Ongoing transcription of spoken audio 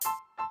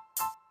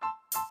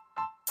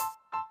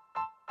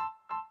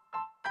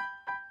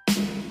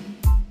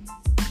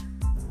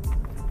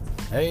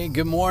Hey,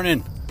 good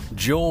morning.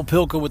 Joel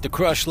Pilka with the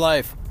Crush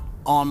Life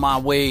On My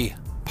Way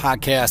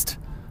podcast.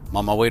 I'm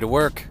on my way to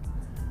work,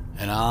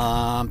 and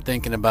I'm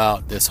thinking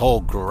about this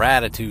whole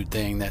gratitude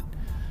thing that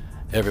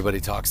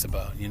everybody talks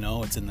about. You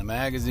know, it's in the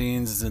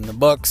magazines, it's in the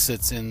books,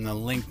 it's in the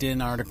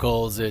LinkedIn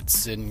articles,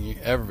 it's in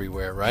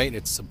everywhere, right?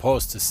 It's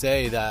supposed to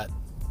say that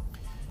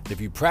if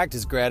you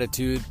practice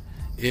gratitude,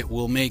 it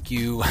will make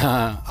you,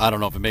 I don't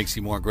know if it makes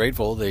you more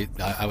grateful.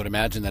 I would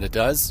imagine that it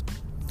does.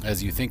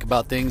 As you think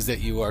about things that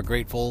you are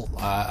grateful,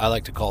 I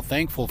like to call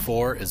thankful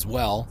for as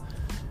well.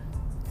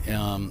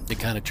 It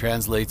kind of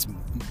translates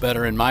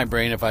better in my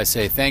brain if I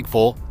say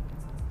thankful.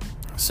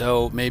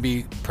 So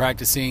maybe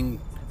practicing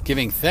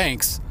giving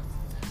thanks.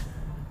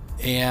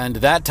 And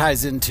that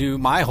ties into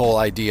my whole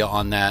idea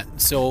on that.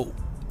 So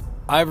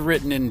I've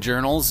written in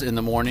journals in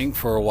the morning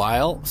for a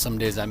while. Some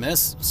days I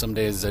miss, some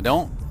days I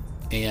don't.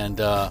 And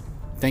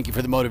thank you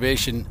for the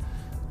motivation,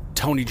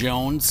 Tony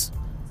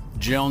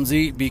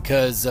Jonesy,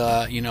 because,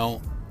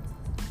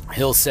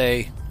 he'll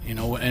say,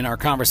 in our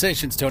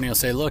conversations, Tony will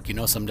say, look,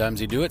 sometimes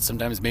you do it.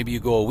 Sometimes maybe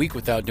you go a week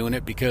without doing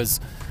it because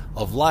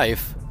of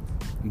life.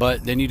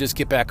 But then you just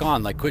get back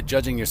on. Like, quit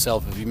judging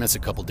yourself if you miss a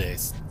couple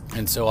days.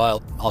 And so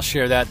I'll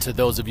share that to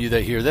those of you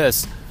that hear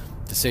this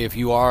to say if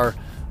you are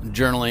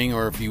journaling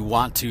or if you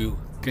want to,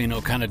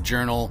 kind of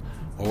journal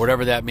or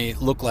whatever that may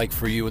look like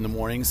for you in the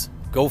mornings,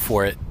 go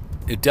for it.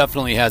 It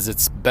definitely has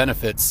its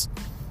benefits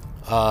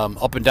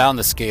up and down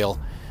the scale.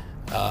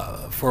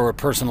 For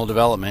personal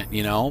development,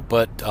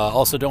 but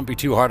also don't be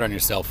too hard on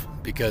yourself,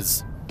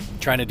 because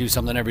trying to do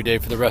something every day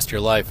for the rest of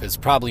your life is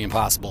probably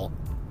impossible.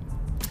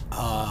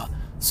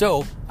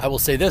 So I will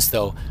say this,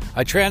 though.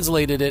 I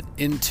translated it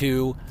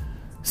into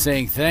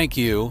saying thank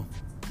you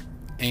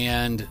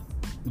and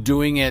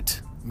doing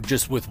it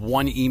just with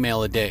one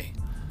email a day.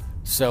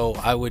 So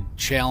I would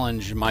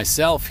challenge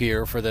myself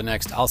here for the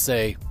next, I'll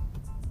say,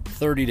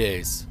 30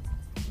 days.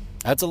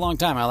 That's a long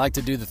time. I like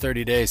to do the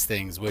 30 days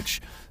things, which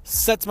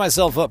sets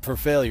myself up for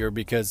failure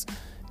because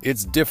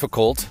it's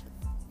difficult.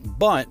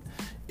 But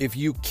if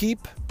you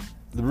keep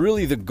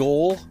really the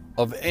goal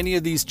of any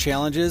of these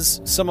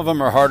challenges, some of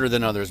them are harder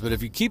than others, but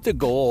if you keep the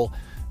goal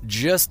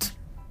just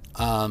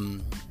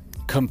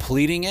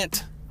completing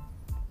it,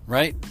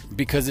 right?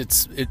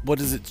 Because what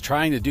is it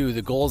trying to do?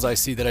 The goals I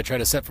see that I try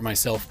to set for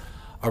myself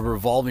are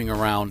revolving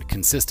around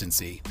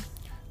consistency,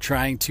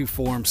 trying to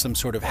form some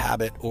sort of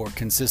habit or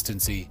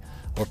consistency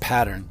or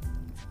pattern.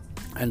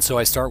 And so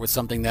I start with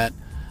something that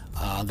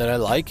I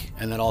like,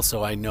 and that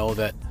also I know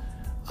that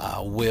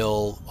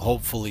will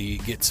hopefully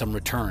get some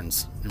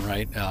returns,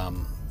 right?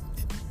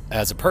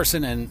 As a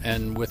person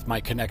and with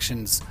my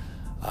connections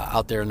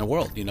out there in the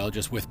world,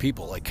 just with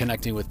people, like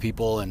connecting with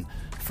people and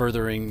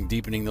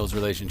deepening those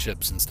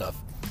relationships and stuff.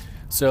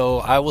 So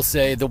I will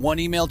say the one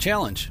email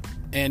challenge,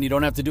 and you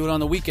don't have to do it on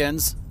the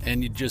weekends,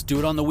 and you just do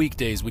it on the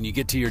weekdays when you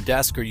get to your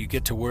desk or you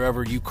get to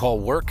wherever you call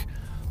work.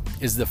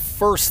 Is the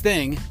first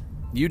thing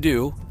you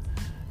do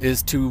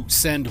is to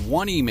send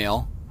one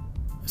email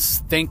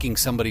thanking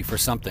somebody for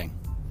something.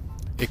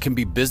 It can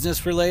be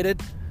business related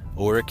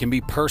or it can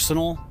be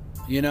personal,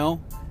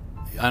 And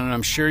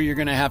I'm sure you're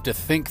going to have to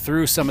think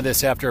through some of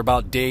this after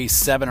about day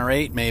 7 or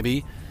 8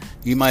 maybe.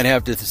 You might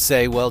have to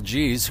say, well,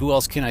 geez, who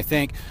else can I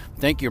thank?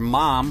 Thank your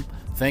mom,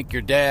 thank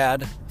your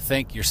dad,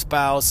 thank your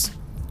spouse,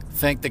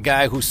 thank the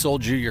guy who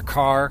sold you your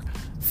car,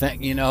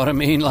 thank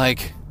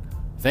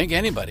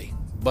anybody.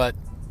 But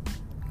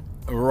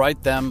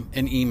write them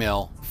an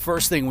email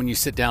first thing when you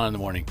sit down in the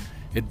morning.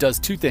 It does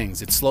two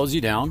things. It slows you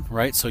down,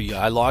 right? So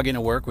I log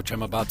into work, which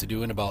I'm about to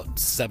do in about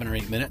 7 or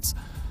 8 minutes.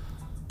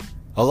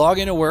 I'll log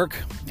into work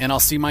and I'll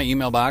see my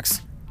email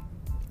box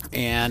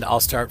and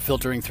I'll start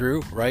filtering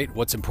through, right?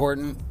 What's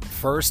important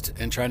first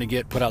and trying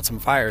to put out some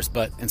fires.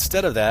 But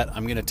instead of that,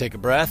 I'm going to take a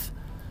breath.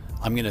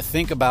 I'm going to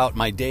think about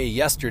my day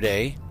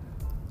yesterday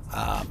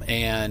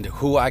and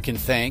who I can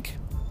thank.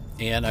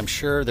 And I'm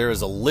sure there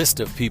is a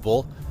list of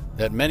people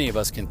that many of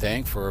us can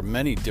thank for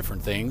many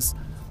different things,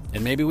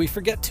 and maybe we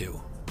forget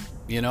to,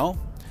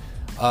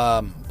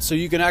 So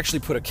you can actually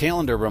put a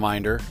calendar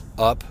reminder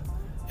up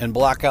and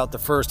block out the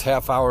first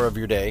half hour of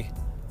your day,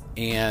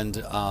 and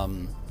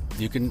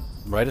you can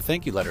write a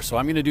thank you letter. So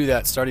I'm going to do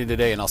that starting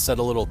today, and I'll set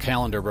a little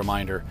calendar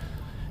reminder,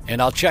 and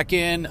I'll check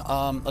in.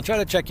 I'll try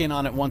to check in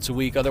on it once a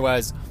week.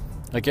 Otherwise,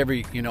 like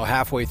every,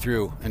 halfway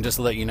through, and just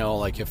to let you know,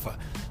 like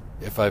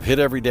if I've hit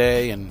every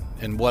day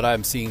and what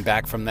I'm seeing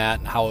back from that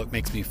and how it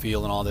makes me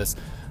feel and all this.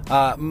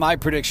 My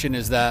prediction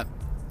is that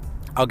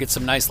I'll get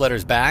some nice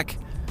letters back,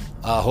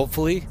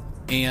 hopefully,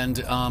 and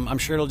I'm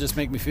sure it'll just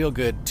make me feel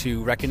good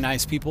to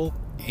recognize people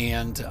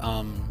and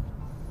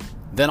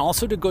then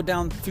also to go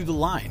down through the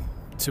line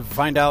to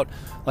find out,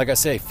 like I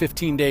say,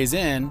 15 days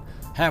in,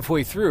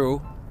 halfway through,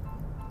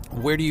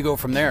 where do you go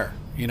from there?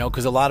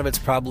 Because a lot of it's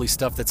probably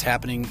stuff that's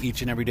happening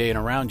each and every day and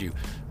around you.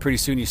 Pretty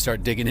soon you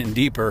start digging in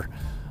deeper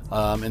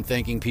and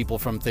thanking people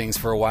from things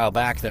for a while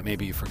back that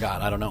maybe you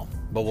forgot. I don't know,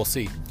 but we'll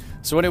see.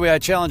 So anyway, I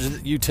challenge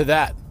you to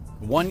that.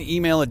 One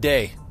email a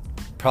day,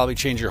 probably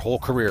change your whole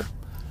career.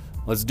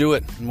 Let's do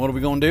it. And what are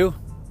we going to do?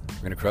 We're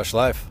going to crush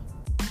life.